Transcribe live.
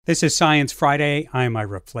This is Science Friday. I'm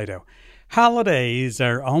Ira Flato. Holidays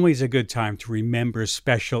are always a good time to remember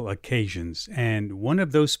special occasions, and one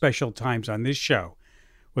of those special times on this show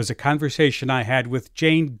was a conversation I had with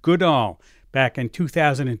Jane Goodall back in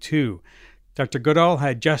 2002. Dr. Goodall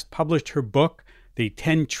had just published her book, The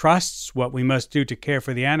 10 Trusts, What We Must Do to Care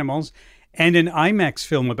for the Animals, and an IMAX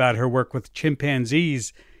film about her work with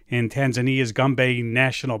chimpanzees in Tanzania's Gombe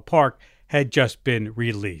National Park had just been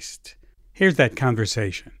released. Here's that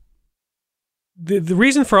conversation. The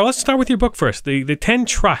reason for, let's start with your book first, the 10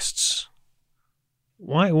 trusts.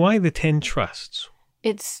 Why the 10 trusts?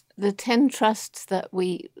 It's the 10 trusts that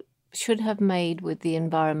we should have made with the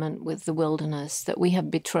environment, with the wilderness, that we have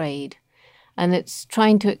betrayed. And it's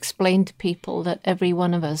trying to explain to people that every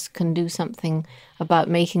one of us can do something about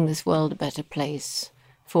making this world a better place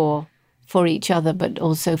for each other, but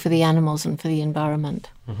also for the animals and for the environment.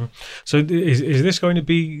 Mm-hmm. So is this going to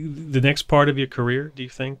be the next part of your career, do you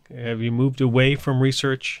think? Have you moved away from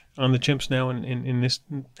research on the chimps now and in this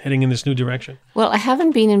heading in this new direction? Well, I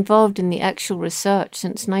haven't been involved in the actual research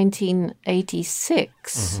since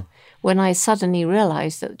 1986, when I suddenly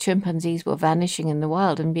realized that chimpanzees were vanishing in the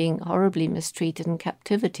wild and being horribly mistreated in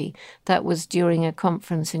captivity. That was during a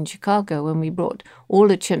conference in Chicago when we brought all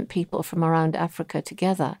the chimp people from around Africa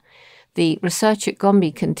together. The research at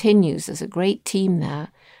Gombe continues. There's a great team there.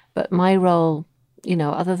 But my role,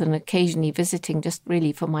 other than occasionally visiting just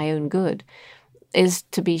really for my own good, is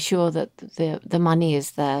to be sure that the money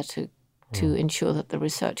is there to ensure that the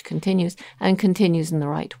research continues and continues in the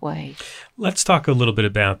right way. Let's talk a little bit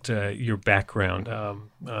about your background.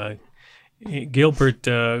 Gilbert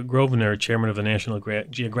Grosvenor, chairman of the National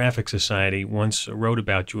Geographic Society, once wrote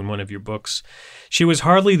about you in one of your books. She was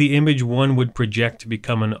hardly the image one would project to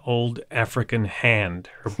become an old African hand.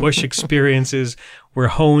 Her bush experiences were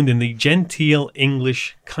honed in the genteel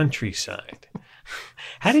English countryside.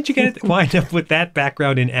 How did you wind up with that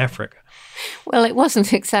background in Africa? Well, it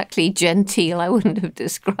wasn't exactly genteel. I wouldn't have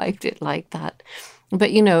described it like that.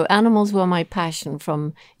 But, animals were my passion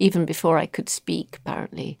from even before I could speak,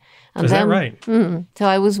 apparently. And Is that right? So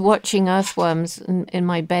I was watching earthworms in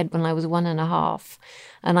my bed when I was 1.5.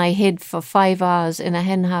 And I hid for 5 hours in a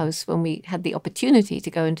hen house when we had the opportunity to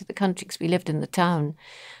go into the country because we lived in the town.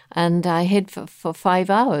 And I hid for 5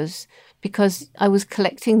 hours because I was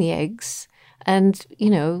collecting the eggs. And,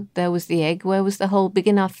 there was the egg. Where was the hole big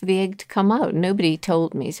enough for the egg to come out? Nobody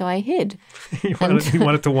told me, so I hid. You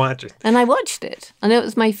wanted to watch it. And I watched it. And it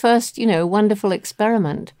was my first, wonderful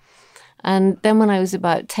experiment. And then when I was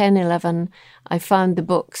about 10, 11, I found the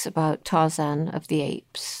books about Tarzan of the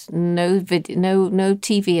apes. No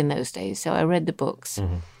TV in those days, so I read the books.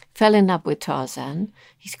 Mm-hmm. Fell in love with Tarzan.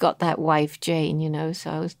 He's got that wife, Jane,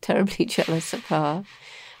 so I was terribly jealous of her.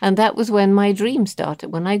 And that was when my dream started.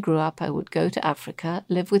 When I grew up, I would go to Africa,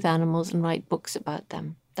 live with animals, and write books about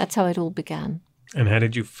them. That's how it all began. And how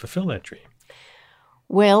did you fulfill that dream?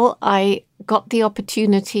 Well, I got the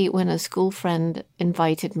opportunity when a school friend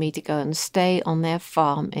invited me to go and stay on their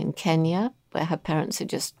farm in Kenya, where her parents had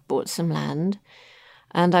just bought some land.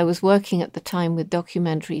 And I was working at the time with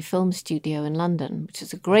Documentary Film Studio in London, which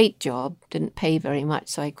is a great job, didn't pay very much.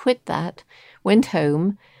 So I quit that, went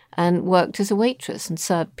home, and worked as a waitress and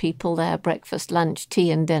served people their breakfast, lunch,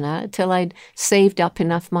 tea and dinner till I'd saved up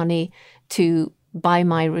enough money to buy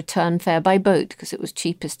my return fare by boat because it was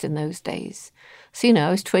cheapest in those days. So,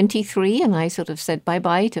 I was 23 and I sort of said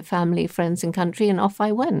bye-bye to family, friends and country and off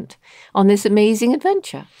I went on this amazing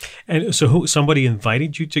adventure. And so somebody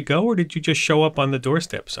invited you to go or did you just show up on the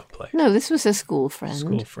doorstep someplace? No, this was a school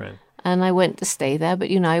friend. And I went to stay there,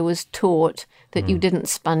 but, I was taught that you didn't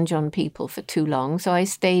sponge on people for too long. So I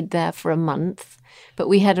stayed there for a month. But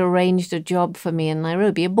we had arranged a job for me in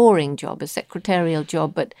Nairobi, a boring job, a secretarial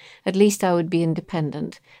job, but at least I would be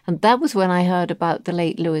independent. And that was when I heard about the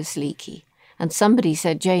late Louis Leakey. And somebody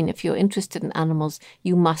said, Jane, if you're interested in animals,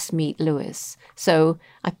 you must meet Louis. So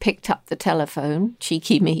I picked up the telephone,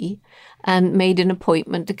 cheeky me, and made an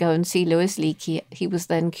appointment to go and see Louis Leakey. He was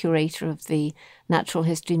then curator of the Natural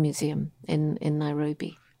History Museum in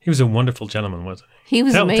Nairobi. He was a wonderful gentleman, wasn't he? He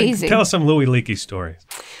was amazing. Tell us some Louis Leakey stories.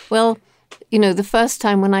 Well, the first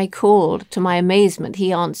time when I called, to my amazement,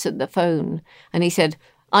 he answered the phone and he said,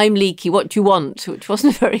 I'm Leakey, what do you want? Which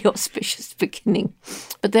wasn't a very auspicious beginning.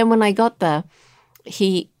 But then when I got there,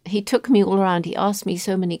 he took me all around. He asked me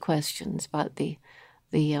so many questions about the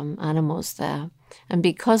animals there. And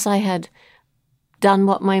because I had done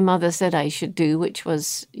what my mother said I should do, which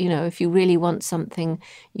was, if you really want something,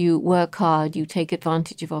 you work hard, you take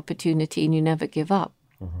advantage of opportunity, and you never give up.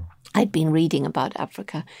 Mm-hmm. I'd been reading about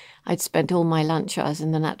Africa. I'd spent all my lunch hours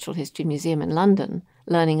in the Natural History Museum in London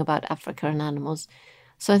learning about Africa and animals.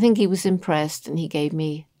 So I think he was impressed, and he gave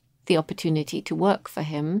me the opportunity to work for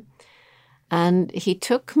him. And he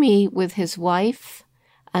took me with his wife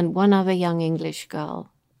and one other young English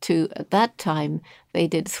girl to, at that time, they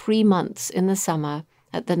did 3 months in the summer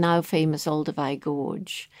at the now famous Olduvai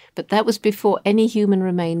Gorge. But that was before any human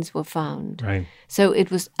remains were found. Right. So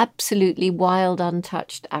it was absolutely wild,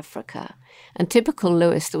 untouched Africa. And typical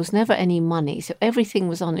Lewis, there was never any money, so everything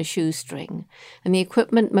was on a shoestring. And the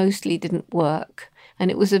equipment mostly didn't work. And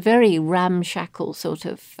it was a very ramshackle sort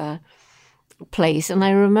of place. And I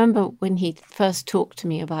remember when he first talked to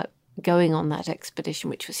me about going on that expedition,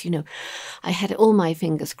 which was, I had all my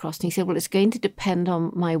fingers crossed. And he said, well, it's going to depend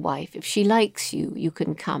on my wife. If she likes you, you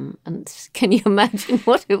can come. And can you imagine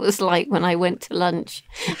what it was like when I went to lunch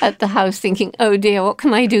at the house thinking, oh dear, what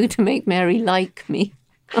can I do to make Mary like me?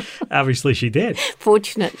 Obviously she did.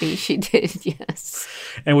 Fortunately, she did, yes.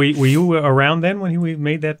 And were you around then when he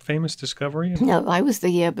made that famous discovery? No, I was the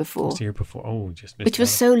year before. It was the year before. Oh, just missed Which was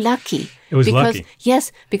out. so lucky. It was lucky.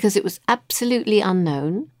 Yes, because it was absolutely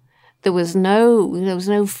unknown. There was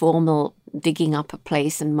no formal digging up a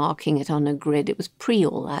place and marking it on a grid. It was pre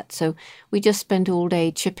all that. So we just spent all day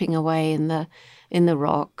chipping away in the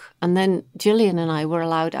rock. And then Gillian and I were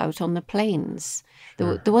allowed out on the plains.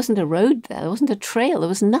 There wasn't a road there. There wasn't a trail. There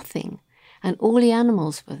was nothing. And all the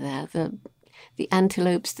animals were there. The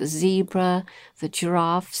antelopes, the zebra, the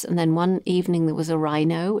giraffes. And then one evening there was a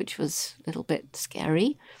rhino, which was a little bit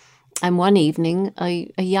scary. And one evening a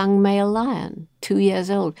young male lion, 2 years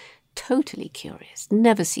old. Totally curious,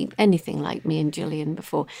 never seen anything like me and Gillian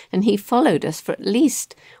before. And he followed us for at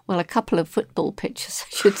least, a couple of football pitches,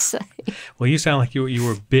 I should say. Well, you sound like you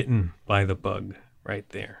were bitten by the bug right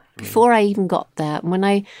there. Before I even got there. When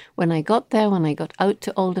I got there, when I got out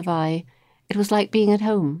to Olduvai, it was like being at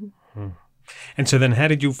home. And so then how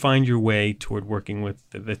did you find your way toward working with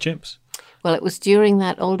the chimps? Well, it was during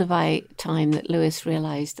that Olduvai time that Lewis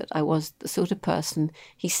realized that I was the sort of person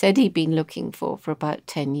he said he'd been looking for about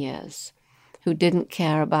 10 years, who didn't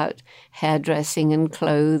care about hairdressing and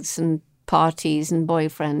clothes and parties and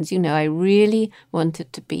boyfriends. I really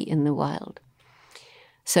wanted to be in the wild.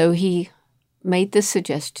 So he made this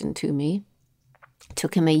suggestion to me. It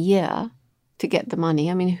took him a year to get the money.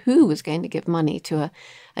 I mean, who was going to give money to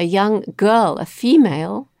a young girl, a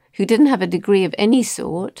female, who didn't have a degree of any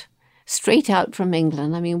sort, straight out from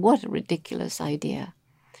England? I mean, what a ridiculous idea.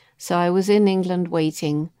 So I was in England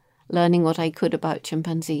waiting, learning what I could about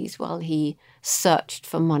chimpanzees while he searched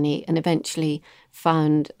for money and eventually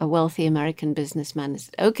found a wealthy American businessman and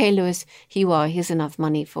said, okay, Lewis, here you are. Here's enough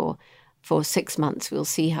money for 6 months. We'll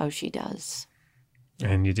see how she does.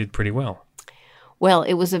 And you did pretty well. Well,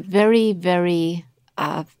 it was a very, very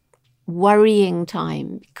worrying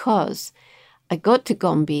time because I got to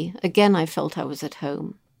Gombe. Again, I felt I was at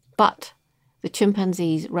home. But the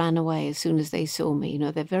chimpanzees ran away as soon as they saw me.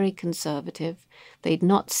 They're very conservative. They'd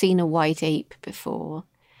not seen a white ape before.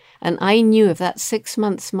 And I knew if that 6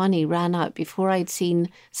 months' money ran out before I'd seen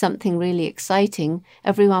something really exciting,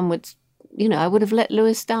 everyone would, I would have let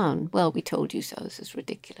Lewis down. Well, we told you so. This is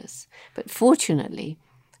ridiculous. But fortunately,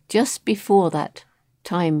 just before that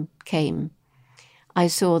time came, I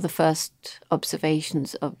saw the first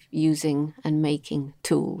observations of using and making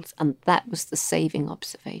tools, and that was the saving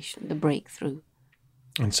observation, the breakthrough.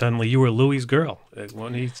 And suddenly you were Louis's girl.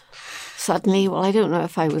 Suddenly, well, I don't know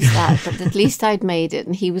if I was that, but at least I'd made it,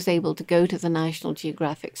 and he was able to go to the National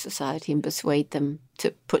Geographic Society and persuade them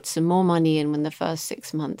to put some more money in when the first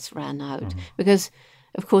 6 months ran out. Mm-hmm. Because,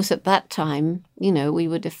 of course, at that time, we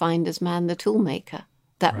were defined as man the toolmaker.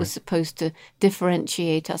 That was supposed to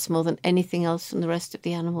differentiate us more than anything else from the rest of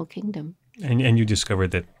the animal kingdom. And you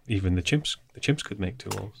discovered that even the chimps could make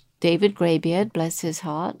tools. David Greybeard, bless his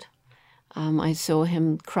heart. I saw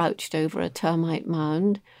him crouched over a termite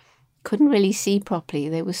mound. Couldn't really see properly.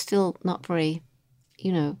 They were still not very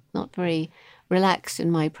relaxed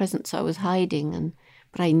in my presence. I was hiding,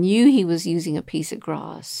 but I knew he was using a piece of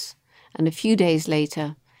grass. And a few days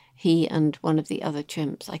later, he and one of the other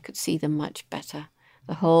chimps, I could see them much better.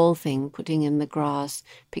 The whole thing, putting in the grass,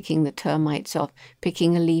 picking the termites off,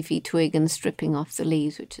 picking a leafy twig and stripping off the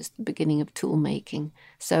leaves, which is the beginning of tool making.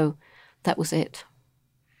 So that was it.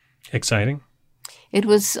 Exciting? It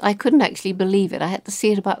was. I couldn't actually believe it. I had to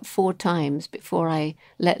see it about 4 times before I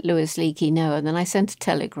let Louis Leakey know. And then I sent a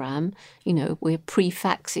telegram. We're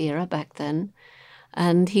pre-fax era back then.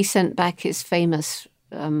 And he sent back his famous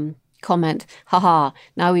comment,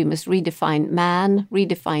 now we must redefine man,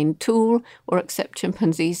 redefine tool, or accept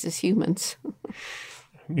chimpanzees as humans.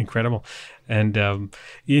 Incredible. And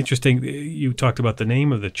interesting, you talked about the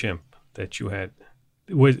name of the chimp that you had.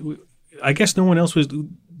 I guess no one else was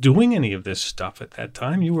doing any of this stuff at that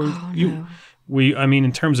time. You were No. I mean,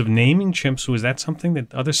 in terms of naming chimps, was that something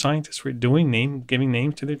that other scientists were doing, giving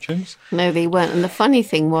names to their chimps? No, they weren't. And the funny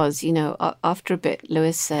thing was, after a bit,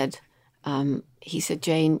 Lewis said, he said,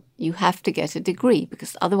 Jane, you have to get a degree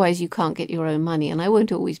because otherwise you can't get your own money and I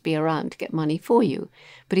won't always be around to get money for you.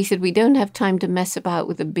 But he said, we don't have time to mess about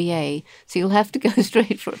with a BA, so you'll have to go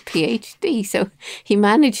straight for a PhD. So he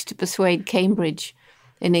managed to persuade Cambridge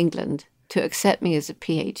in England to accept me as a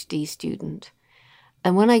PhD student.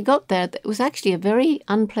 And when I got there, it was actually a very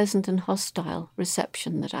unpleasant and hostile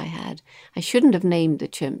reception that I had. I shouldn't have named the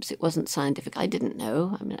chimps. It wasn't scientific. I didn't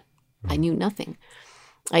know. I mean, I knew nothing.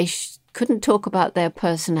 I couldn't talk about their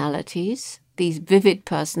personalities, these vivid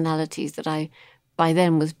personalities that I by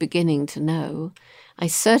then was beginning to know. I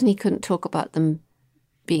certainly couldn't talk about them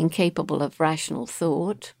being capable of rational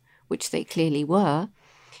thought, which they clearly were.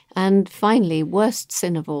 And finally, worst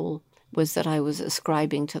sin of all was that I was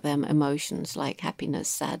ascribing to them emotions like happiness,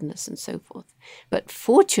 sadness, and so forth. But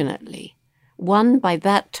fortunately, by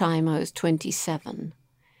that time I was 27.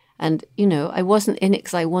 And, I wasn't in it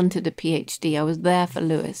because I wanted a PhD. I was there for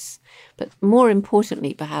Lewis. But more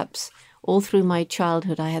importantly, perhaps, all through my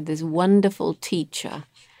childhood, I had this wonderful teacher,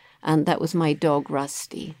 and that was my dog,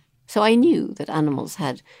 Rusty. So I knew that animals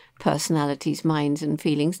had personalities, minds, and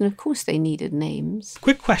feelings, and of course they needed names.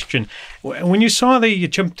 Quick question. When you saw the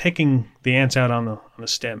chimp taking the ants out on the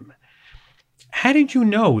stem, how did you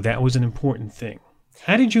know that was an important thing?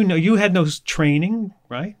 How did you know? You had no training,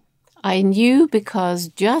 right? I knew because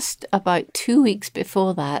just about 2 weeks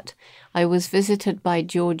before that, I was visited by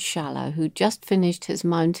George Schaller, who just finished his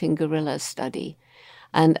mountain gorilla study.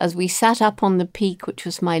 And as we sat up on the peak, which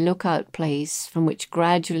was my lookout place, from which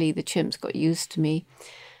gradually the chimps got used to me,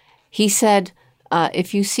 he said,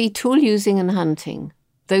 if you see tool using and hunting,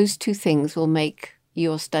 those two things will make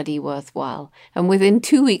your study worthwhile. And within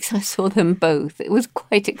 2 weeks, I saw them both. It was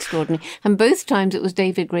quite extraordinary. And both times it was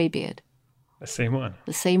David Greybeard. The same one.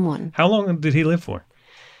 The same one. How long did he live for?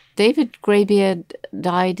 David Greybeard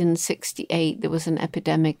died in 1968. There was an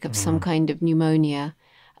epidemic of some kind of pneumonia.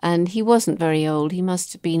 And he wasn't very old. He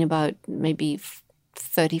must have been about maybe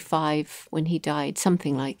 35 when he died,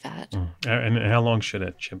 something like that. And how long should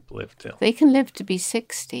a chimp live till? They can live to be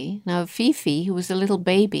 60. Now, Fifi, who was a little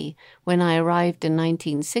baby when I arrived in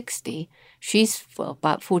 1960, she's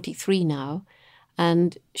about 43 now.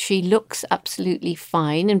 And she looks absolutely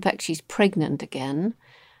fine. In fact, she's pregnant again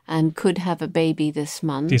and could have a baby this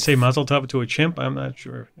month. Do you say mazel tov to a chimp? I'm not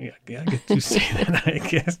sure. Yeah, I get to say that, I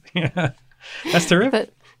guess. Yeah, that's terrific.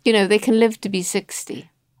 But, they can live to be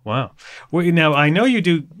 60. Wow. Well, now, I know you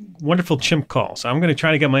do wonderful chimp calls. I'm going to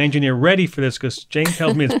try to get my engineer ready for this because Jane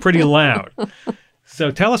tells me it's pretty loud.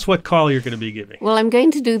 So tell us what call you're going to be giving. Well, I'm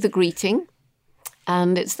going to do the greeting.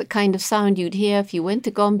 And it's the kind of sound you'd hear if you went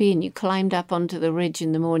to Gombe and you climbed up onto the ridge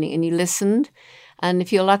in the morning and you listened. And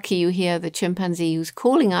if you're lucky, you hear the chimpanzee who's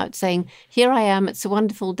calling out saying, here I am, it's a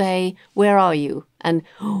wonderful day, where are you? And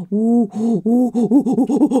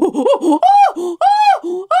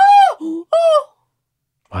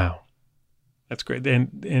wow. That's great.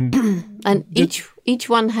 And and each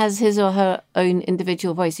one has his or her own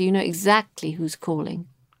individual voice, so you know exactly who's calling.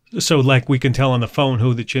 So like we can tell on the phone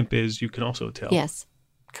who the chimp is, you can also tell. Yes,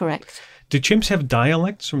 correct. Do chimps have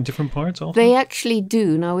dialects from different parts also? They actually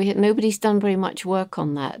do. Now, nobody's done very much work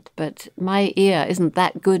on that, but my ear isn't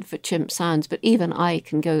that good for chimp sounds, but even I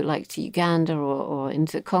can go like to Uganda or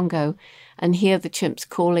into Congo and hear the chimps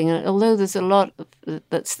calling. And although there's a lot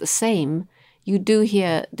that's the same, you do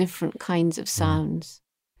hear different kinds of sounds.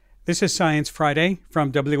 This is Science Friday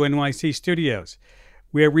from WNYC Studios.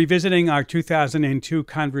 We're revisiting our 2002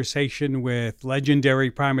 conversation with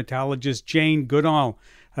legendary primatologist Jane Goodall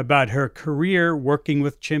about her career working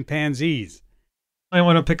with chimpanzees. I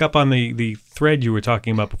want to pick up on the thread you were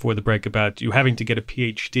talking about before the break about you having to get a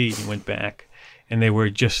PhD. You went back, and they were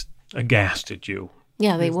just aghast at you.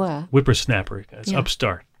 Yeah, they were. Whippersnapper,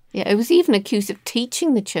 upstart. Yeah, I was even accused of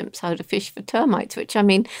teaching the chimps how to fish for termites, which, I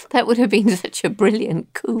mean, that would have been such a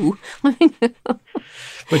brilliant coup.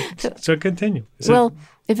 So continue. Well,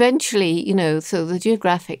 eventually, so the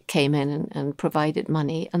Geographic came in and provided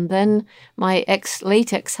money. And then my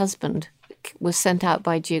late ex-husband was sent out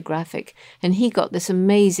by Geographic, and he got this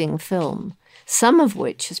amazing film, some of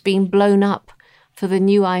which has been blown up for the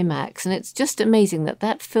new IMAX. And it's just amazing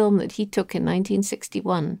that film that he took in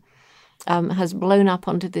 1961 has blown up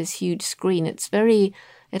onto this huge screen. It's very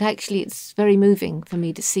moving for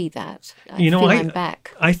me to see that. I'm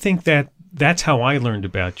back. I think that's how I learned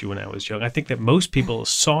about you when I was young. I think that most people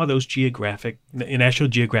saw those National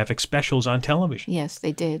Geographic specials on television. Yes,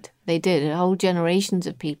 they did. Whole generations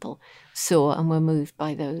of people saw and were moved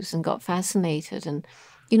by those and got fascinated. And,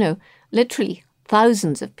 you know, literally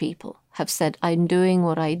thousands of people have said, I'm doing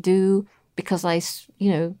what I do because I,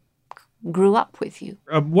 you know, grew up with you.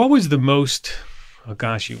 What was the most, I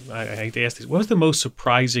hate to ask this, what was the most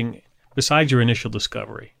surprising, besides your initial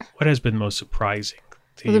discovery, what has been most surprising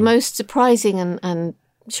to you? The most surprising and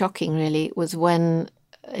shocking, really, was when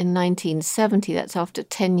in 1970, that's after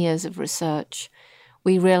 10 years of research,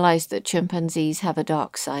 we realized that chimpanzees have a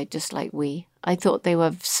dark side just like we. I thought they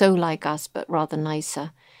were so like us, but rather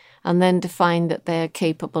nicer. And then to find that they're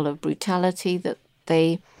capable of brutality, that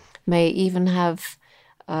they may even have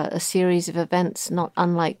a series of events not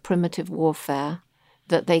unlike primitive warfare,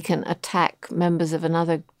 that they can attack members of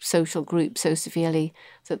another social group so severely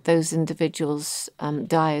that those individuals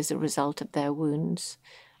die as a result of their wounds,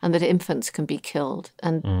 and that infants can be killed.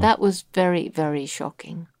 And that was very, very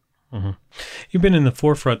shocking. Mm-hmm. You've been in the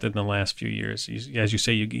forefront in the last few years. As you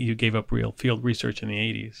say, you gave up real field research in the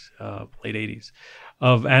 80s, late 80s,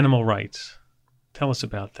 of animal rights. Tell us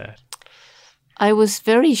about that. I was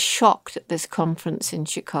very shocked at this conference in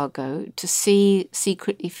Chicago to see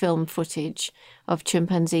secretly filmed footage of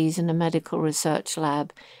chimpanzees in a medical research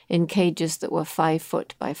lab in cages that were 5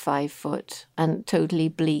 foot by 5 foot and totally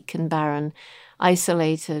bleak and barren,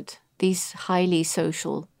 isolated, these highly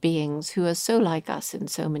social beings who are so like us in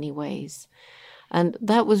so many ways. And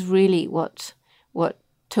that was really what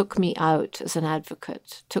took me out as an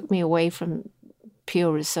advocate, took me away from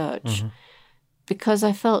pure research. Mm-hmm. Because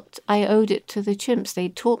I felt I owed it to the chimps. They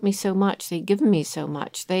taught me so much. They'd given me so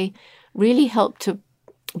much. They really helped to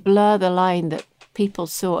blur the line that people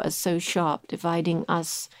saw as so sharp, dividing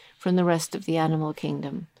us from the rest of the animal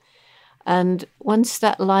kingdom. And once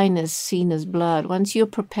that line is seen as blurred, once you're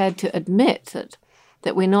prepared to admit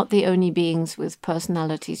that we're not the only beings with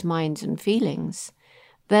personalities, minds, and feelings,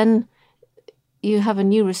 then you have a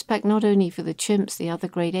new respect not only for the chimps, the other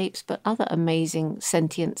great apes, but other amazing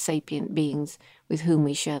sentient, sapient beings with whom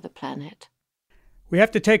we share the planet. We have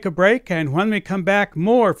to take a break, and when we come back,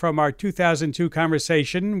 more from our 2002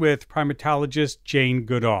 conversation with primatologist Jane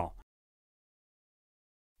Goodall.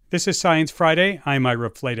 This is Science Friday. I'm Ira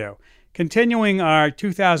Flato. Continuing our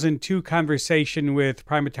 2002 conversation with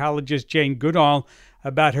primatologist Jane Goodall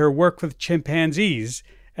about her work with chimpanzees,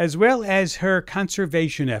 as well as her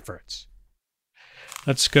conservation efforts.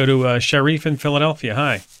 Let's go to Sharif in Philadelphia.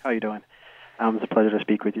 Hi. How are you doing? It's a pleasure to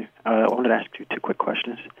speak with you. I wanted to ask you 2 quick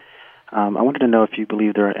questions. I wanted to know if you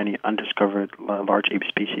believe there are any undiscovered large ape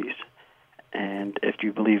species, and if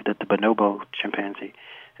you believe that the bonobo chimpanzee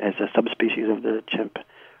is a subspecies of the chimp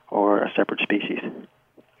or a separate species.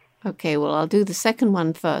 Okay, well, I'll do the second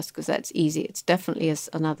one first because that's easy. It's definitely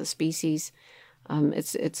another species.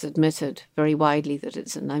 It's admitted very widely that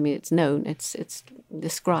it's known, it's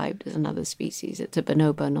described as another species. It's a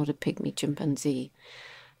bonobo, not a pygmy chimpanzee.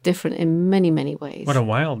 Different in many, many ways. What a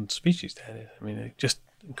wild species that is. I mean, just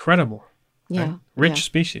incredible. Yeah. Right? Rich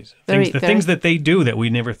species. Things that they do that we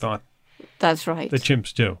never thought that's right. the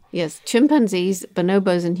chimps do. Yes, chimpanzees,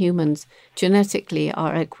 bonobos, and humans genetically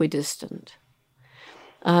are equidistant.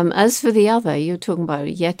 As for the other, you're talking about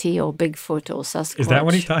Yeti or Bigfoot or Sasquatch. Is that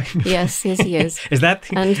what he's talking about? Yes, he is. Is that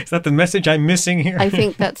the message I'm missing here? I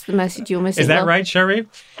think that's the message you're missing. Is that right, Sharif?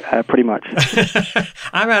 Pretty much.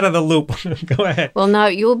 I'm out of the loop. Go ahead. Well, now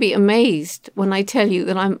you'll be amazed when I tell you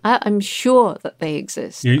that I'm sure that they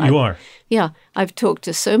exist. You are? Yeah. I've talked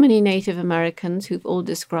to so many Native Americans who've all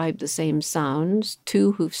described the same sounds,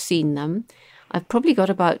 2 who've seen them. I've probably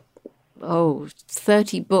got about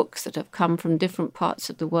 30 books that have come from different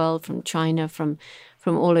parts of the world, from China, from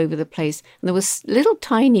all over the place. And there was a little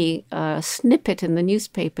tiny snippet in the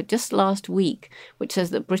newspaper just last week, which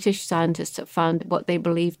says that British scientists have found what they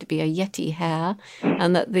believe to be a Yeti hair,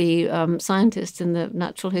 and that the scientists in the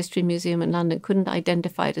Natural History Museum in London couldn't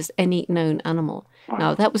identify it as any known animal. Wow.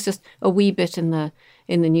 Now, that was just a wee bit in the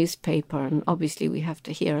newspaper, and obviously we have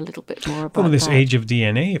to hear a little bit more about that. Well, this age of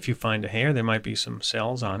DNA, if you find a hair, there might be some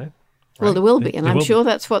cells on it. Right? Well, there will be, and I'm sure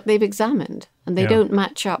that's what they've examined, and they don't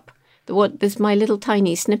match up. What this my little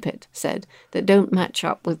tiny snippet said that don't match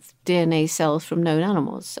up with DNA cells from known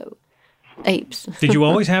animals. So, apes. Did you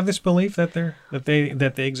always have this belief that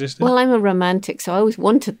they existed? Well, I'm a romantic, so I always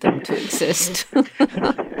wanted them to exist.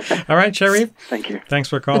 All right, Sharif. Thank you. Thanks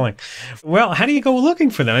for calling. Well, how do you go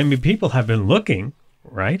looking for them? I mean, people have been looking,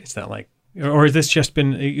 right? It's not like. Or has this just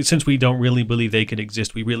been, since we don't really believe they could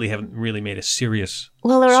exist, we really haven't really made a serious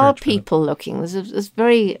Well, there are people looking. There's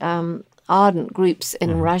very ardent groups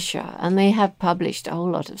in Russia, and they have published a whole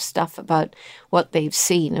lot of stuff about what they've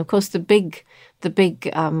seen. Of course, the big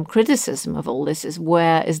criticism of all this is,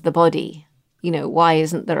 where is the body? You know, why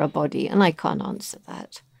isn't there a body? And I can't answer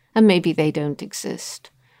that. And maybe they don't exist,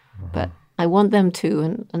 but I want them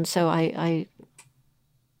to, and so I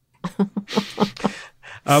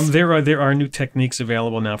There are new techniques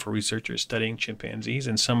available now for researchers studying chimpanzees,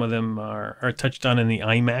 and some of them are touched on in the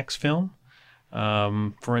IMAX film.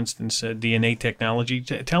 For instance, DNA technology.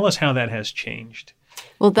 Tell us how that has changed.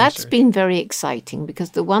 Well, that's been very exciting,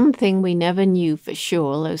 because the one thing we never knew for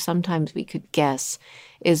sure, although sometimes we could guess,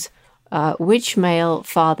 is which male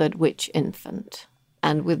fathered which infant.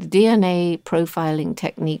 And with DNA profiling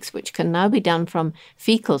techniques, which can now be done from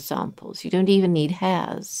fecal samples, you don't even need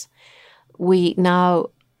hairs, we now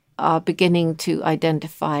are beginning to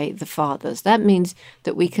identify the fathers. That means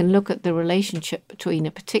that we can look at the relationship between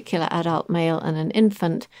a particular adult male and an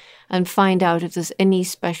infant and find out if there's any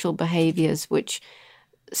special behaviors which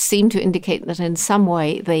seem to indicate that in some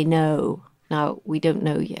way they know. Now, we don't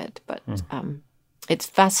know yet, but it's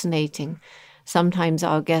fascinating. Sometimes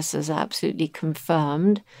our guesses are absolutely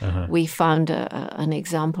confirmed. We found an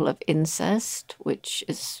example of incest, which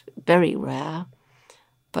is very rare.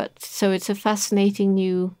 But so it's a fascinating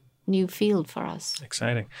new field for us.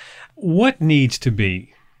 Exciting. What needs to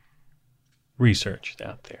be researched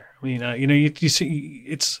out there? I mean, you see,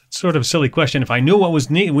 it's sort of a silly question. If I knew what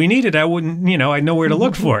we needed, I wouldn't, I'd know where to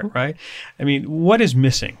look for it, right? I mean, what is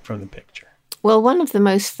missing from the picture? Well, one of the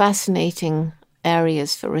most fascinating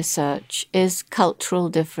areas for research is cultural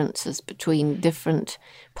differences between different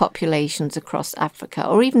populations across Africa,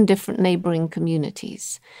 or even different neighboring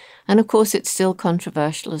communities. And of course, it's still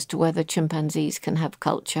controversial as to whether chimpanzees can have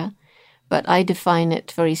culture, but I define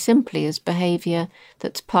it very simply as behavior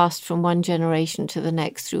that's passed from one generation to the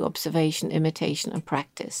next through observation, imitation, and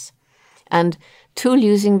practice. And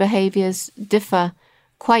tool-using behaviors differ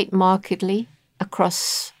quite markedly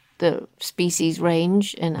across the species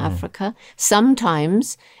range in Africa.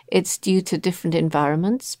 Sometimes it's due to different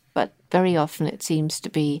environments, but very often it seems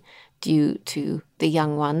to be due to the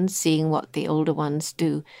young ones seeing what the older ones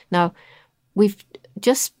do. Now, we've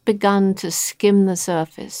just begun to skim the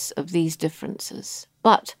surface of these differences.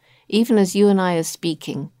 But even as you and I are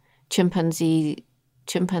speaking, chimpanzees,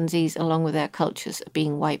 along with their cultures, are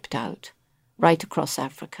being wiped out right across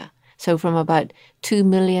Africa. So from about 2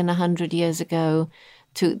 million 100 years ago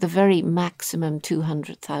to the very maximum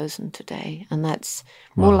 200,000 today. And that's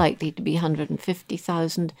more likely to be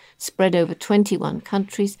 150,000, spread over 21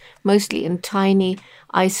 countries, mostly in tiny,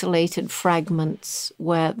 isolated fragments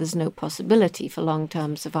where there's no possibility for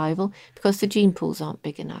long-term survival because the gene pools aren't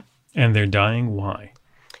big enough. And they're dying. Why?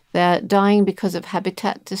 They're dying because of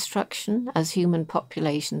habitat destruction as human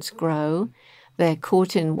populations grow. They're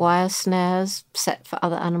caught in wire snares set for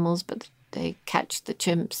other animals, but they catch the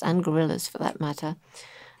chimps and gorillas for that matter.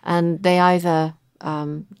 And they either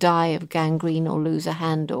die of gangrene or lose a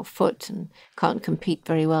hand or foot and can't compete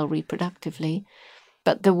very well reproductively.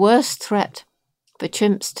 But the worst threat for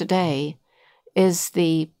chimps today is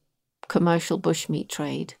the commercial bushmeat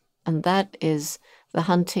trade. And that is the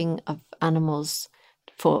hunting of animals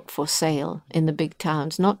for sale in the big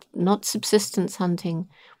towns, not subsistence hunting,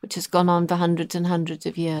 which has gone on for hundreds and hundreds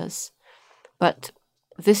of years. But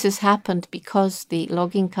this has happened because the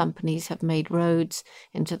logging companies have made roads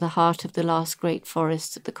into the heart of the last great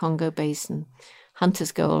forests of the Congo Basin.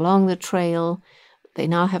 Hunters go along the trail. They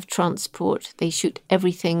now have transport. They shoot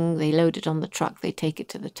everything. They load it on the truck. They take it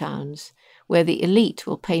to the towns, where the elite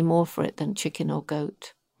will pay more for it than chicken or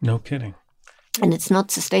goat. No kidding. And it's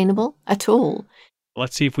not sustainable at all.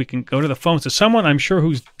 Let's see if we can go to the phones to someone I'm sure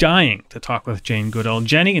who's dying to talk with Jane Goodall.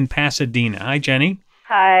 Jenny in Pasadena. Hi, Jenny.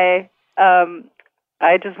 Hi.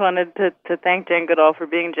 I just wanted to thank Jane Goodall for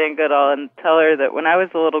being Jane Goodall and tell her that when I was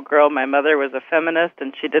a little girl, my mother was a feminist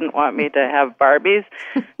and she didn't want me to have Barbies.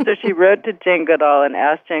 So she wrote to Jane Goodall and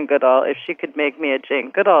asked Jane Goodall if she could make me a Jane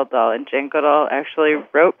Goodall doll. And Jane Goodall actually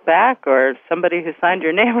wrote back, or somebody who signed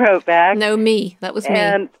your name wrote back. No, me. That was me.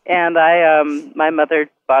 And my mother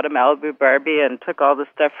bought a Malibu Barbie and took all the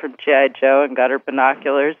stuff from G.I. Joe and got her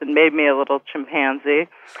binoculars and made me a little chimpanzee,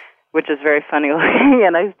 which is very funny looking,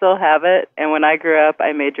 and I still have it. And when I grew up,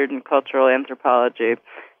 I majored in cultural anthropology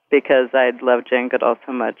because I'd loved Jane Goodall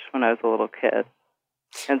so much when I was a little kid.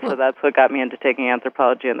 And so that's what got me into taking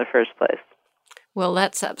anthropology in the first place. Well,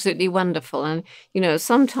 that's absolutely wonderful. And,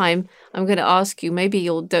 sometime I'm going to ask you, maybe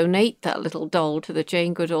you'll donate that little doll to the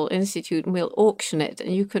Jane Goodall Institute and we'll auction it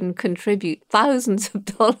and you can contribute thousands of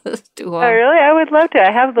dollars to our... Oh, really? I would love to.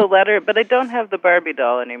 I have the letter, but I don't have the Barbie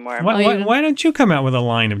doll anymore. Why don't you come out with a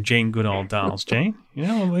line of Jane Goodall dolls, Jane?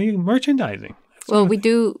 Merchandising. Well, we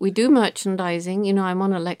do merchandising. I'm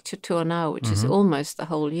on a lecture tour now, which is almost the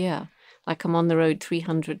whole year. Like I'm on the road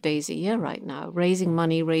 300 days a year right now, raising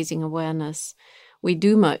money, raising awareness. We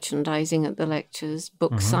do merchandising at the lectures.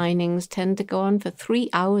 Book signings tend to go on for 3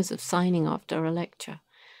 hours of signing after a lecture.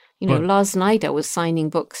 Last night I was signing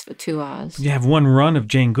books for 2 hours. You have one run of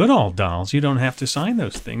Jane Goodall dolls. You don't have to sign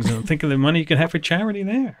those things. And think of the money you can have for charity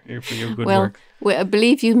there for your good work. Well,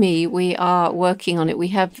 believe you me, we are working on it. We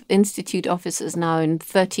have institute offices now in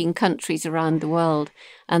 13 countries around the world.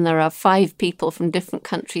 And there are 5 people from different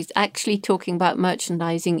countries actually talking about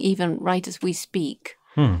merchandising even right as we speak.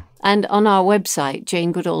 And on our website,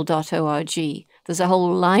 janegoodall.org, there's a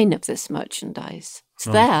whole line of this merchandise. It's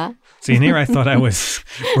there. See, and here I thought I was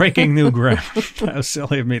breaking new ground. That was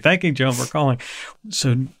silly of me. Thank you, Joan, for calling.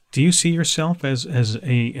 So do you see yourself as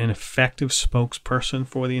an effective spokesperson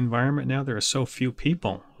for the environment now? There are so few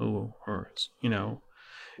people who are,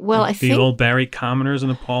 well, I think the old Barry Commoners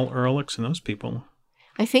and the Paul Ehrlichs and those people.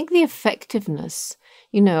 I think the effectiveness,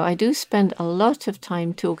 I do spend a lot of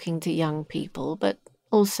time talking to young people, but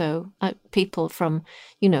also people from,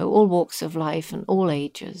 all walks of life and all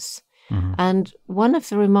ages. And one of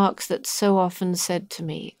the remarks that's so often said to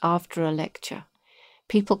me after a lecture,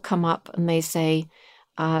 people come up and they say,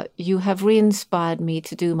 you have re-inspired me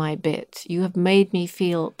to do my bit. You have made me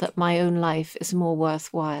feel that my own life is more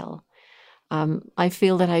worthwhile. I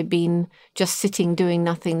feel that I've been just sitting doing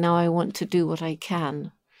nothing. Now I want to do what I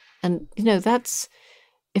can. And, that's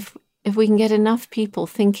if we can get enough people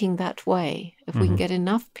thinking that way, if we can get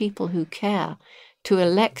enough people who care to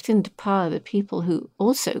elect into power the people who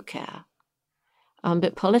also care.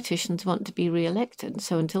 But politicians want to be re-elected.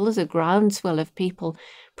 So until there's a groundswell of people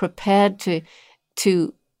prepared to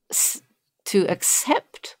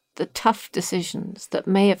accept the tough decisions that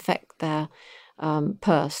may affect their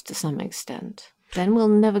purse to some extent, then we'll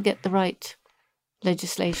never get the right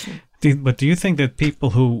legislation. But do you think that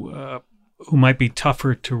people who might be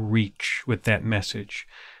tougher to reach with that message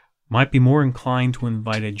might be more inclined to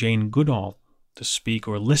invite a Jane Goodall to speak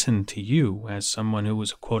or listen to you as someone who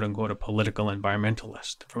was, quote unquote, a political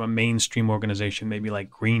environmentalist from a mainstream organization, maybe like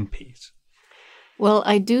Greenpeace? Well,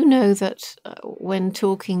 I do know that when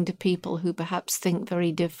talking to people who perhaps think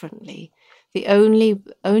very differently, the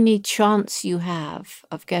only chance you have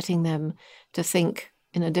of getting them to think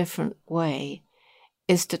in a different way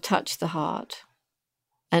is to touch the heart.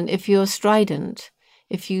 And if you're strident,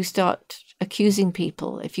 if you start accusing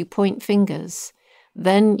people, if you point fingers,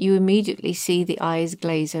 then you immediately see the eyes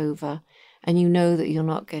glaze over and you know that you're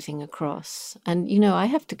not getting across. And, I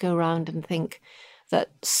have to go around and think that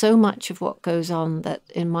so much of what goes on that,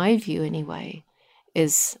 in my view anyway,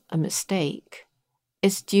 is a mistake,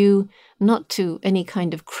 is due not to any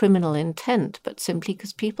kind of criminal intent, but simply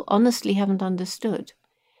because people honestly haven't understood.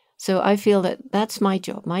 So I feel that that's my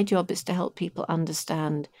job. My job is to help people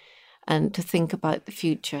understand and to think about the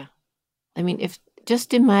future. I mean,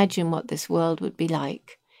 just imagine what this world would be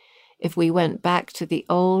like if we went back to the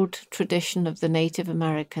old tradition of the Native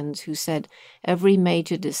Americans who said every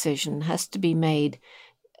major decision has to be made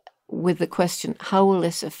with the question, how will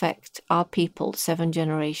this affect our people 7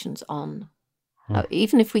 generations on? Now,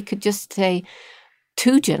 even if we could just say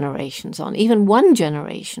 2 generations on, even 1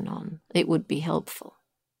 generation on, it would be helpful.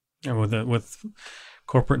 And with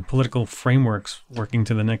corporate and political frameworks working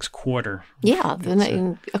to the next quarter. Yeah,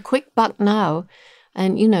 a quick buck now,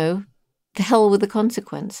 and to hell with the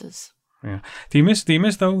consequences. Yeah. Do you miss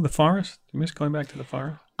though the forest? Do you miss going back to the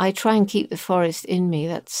forest? I try and keep the forest in me.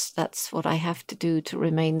 That's what I have to do to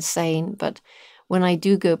remain sane. But when I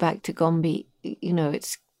do go back to Gombe,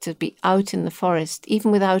 it's to be out in the forest,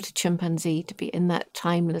 even without a chimpanzee, to be in that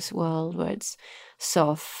timeless world where it's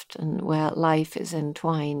soft and where life is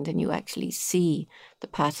entwined and you actually see the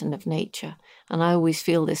pattern of nature. And I always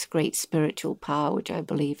feel this great spiritual power, which I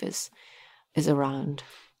believe is around.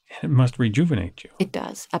 It must rejuvenate you. It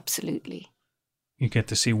does, absolutely. You get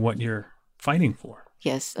to see what you're fighting for.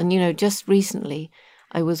 Yes, and just recently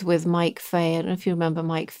I was with Mike Fay. I don't know if you remember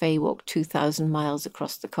Mike Fay walked 2,000 miles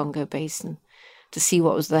across the Congo Basin to see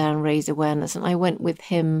what was there and raise awareness. And I went with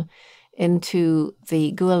him into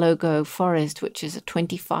the Goodall forest, which is a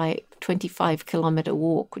 25-kilometer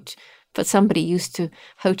walk, which for somebody used to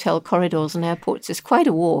hotel corridors and airports is quite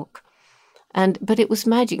a walk. But it was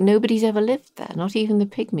magic. Nobody's ever lived there, not even the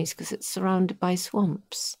pygmies, because it's surrounded by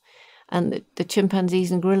swamps. And the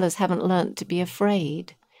chimpanzees and gorillas haven't learnt to be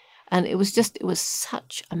afraid. And it was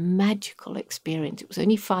such a magical experience. It was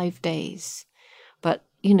only 5 days. But,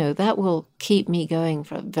 that will keep me going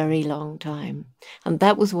for a very long time. And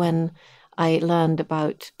that was when I learned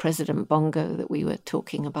about President Bongo that we were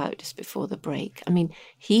talking about just before the break. I mean,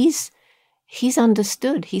 he's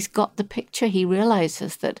understood. He's got the picture. He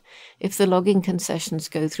realizes that if the logging concessions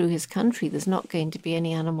go through his country, there's not going to be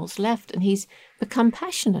any animals left. And he's become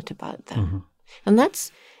passionate about them. And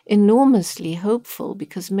that's enormously hopeful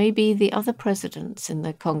because maybe the other presidents in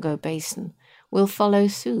the Congo Basin will follow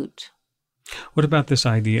suit. What about this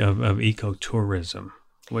idea of ecotourism,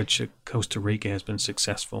 which Costa Rica has been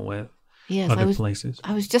successful with? Yes, other places?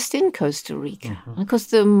 I was just in Costa Rica. Because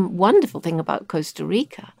the wonderful thing about Costa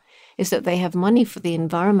Rica is that they have money for the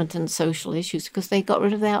environment and social issues because they got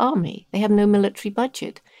rid of their army. They have no military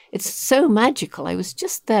budget. It's so magical. I was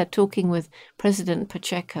just there talking with President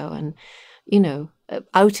Pacheco and,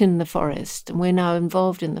 out in the forest. And we're now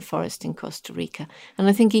involved in the forest in Costa Rica. And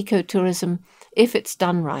I think ecotourism, if it's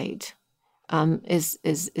done right,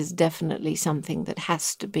 is definitely something that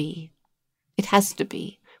has to be. It has to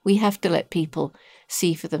be. We have to let people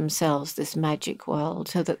see for themselves this magic world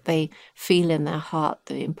so that they feel in their heart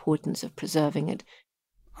the importance of preserving it.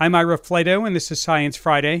 I'm Ira Flato, and this is Science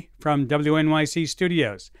Friday from WNYC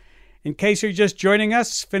Studios. In case you're just joining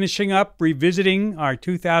us, finishing up revisiting our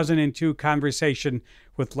 2002 conversation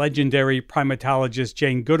with legendary primatologist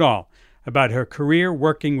Jane Goodall about her career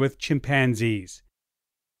working with chimpanzees.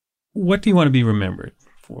 What do you want to be remembered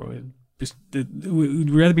for? Would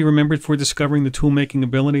you rather be remembered for discovering the tool-making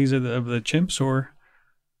abilities of the chimps or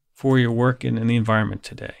for your work in the environment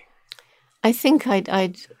today? I think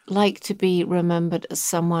I'd like to be remembered as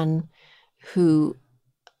someone who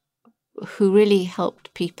really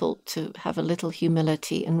helped people to have a little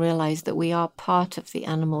humility and realize that we are part of the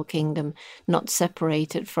animal kingdom, not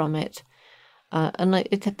separated from it. And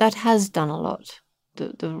that has done a lot.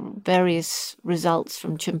 The various results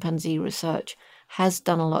from chimpanzee research has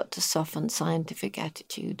done a lot to soften scientific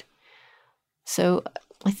attitude. So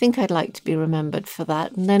I think I'd like to be remembered for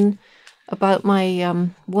that. And then about my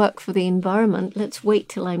work for the environment, let's wait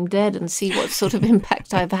till I'm dead and see what sort of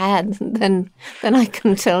impact I've had. And then I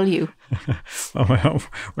can tell you. Well,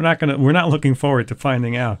 we're not looking forward to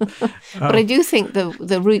finding out. But I do think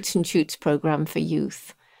the Roots and Shoots program for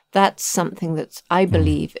youth, that's something that I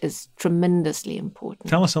believe is tremendously important.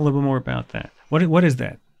 Tell us a little bit more about that. What is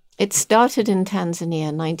that? It started in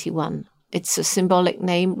Tanzania, 91. It's a symbolic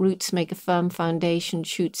name. Roots make a firm foundation.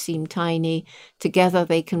 Shoots seem tiny. Together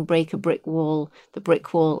they can break a brick wall. The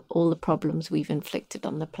brick wall, all the problems we've inflicted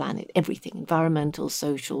on the planet, everything, environmental,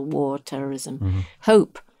 social, war, terrorism.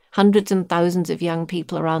 Hope. Hundreds and thousands of young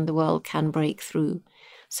people around the world can break through.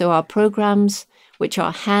 So our programs, which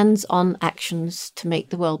are hands-on actions to make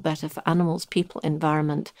the world better for animals, people,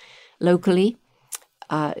 environment, locally,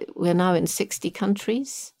 we're now in 60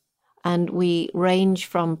 countries. And we range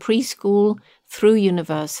from preschool through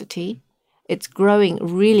university. It's growing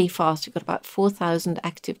really fast. We've got about 4,000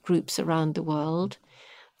 active groups around the world.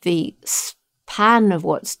 The span of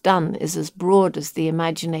what's done is as broad as the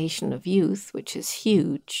imagination of youth, which is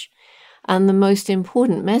huge. And the most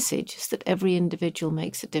important message is that every individual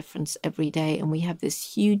makes a difference every day, and we have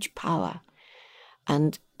this huge power.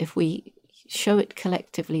 And if we show it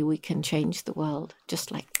collectively, we can change the world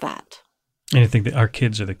just like that. And I think that our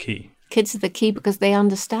kids are the key. Kids are the key because they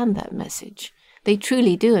understand that message. They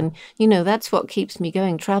truly do. And, that's what keeps me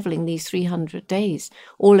going, traveling these 300 days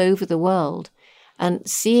all over the world and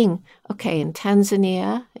seeing, in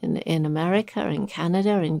Tanzania, in America, in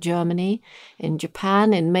Canada, in Germany, in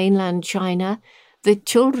Japan, in mainland China, the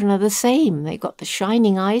children are the same. They've got the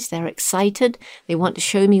shining eyes. They're excited. They want to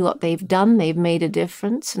show me what they've done. They've made a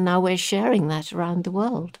difference. And now we're sharing that around the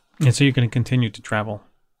world. And so you're going to continue to travel?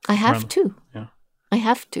 I have to. Yeah. I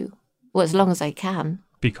have to. Well, as long as I can.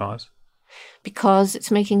 Because? Because it's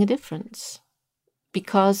making a difference.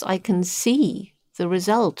 Because I can see the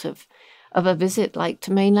result of a visit like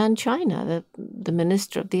to mainland China. The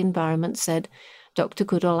Minister of the Environment said, Dr.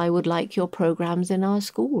 Goodall, I would like your programs in our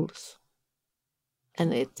schools.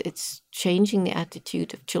 And it's changing the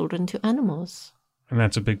attitude of children to animals. And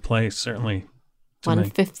that's a big place, certainly.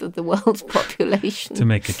 1/5 of the world's population. To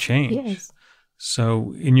make a change. Yes.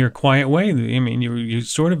 So in your quiet way, I mean, you're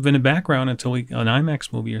sort of in the background until an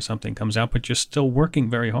IMAX movie or something comes out, but you're still working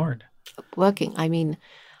very hard. Working. I mean,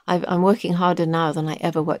 I'm working harder now than I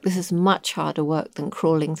ever worked. This is much harder work than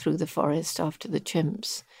crawling through the forest after the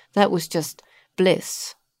chimps. That was just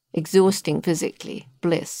bliss. Exhausting physically,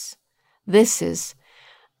 bliss.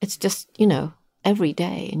 It's just, every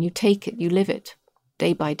day. And you take it, you live it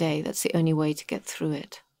day by day. That's the only way to get through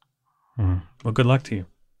it. Well, good luck to you.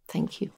 Thank you.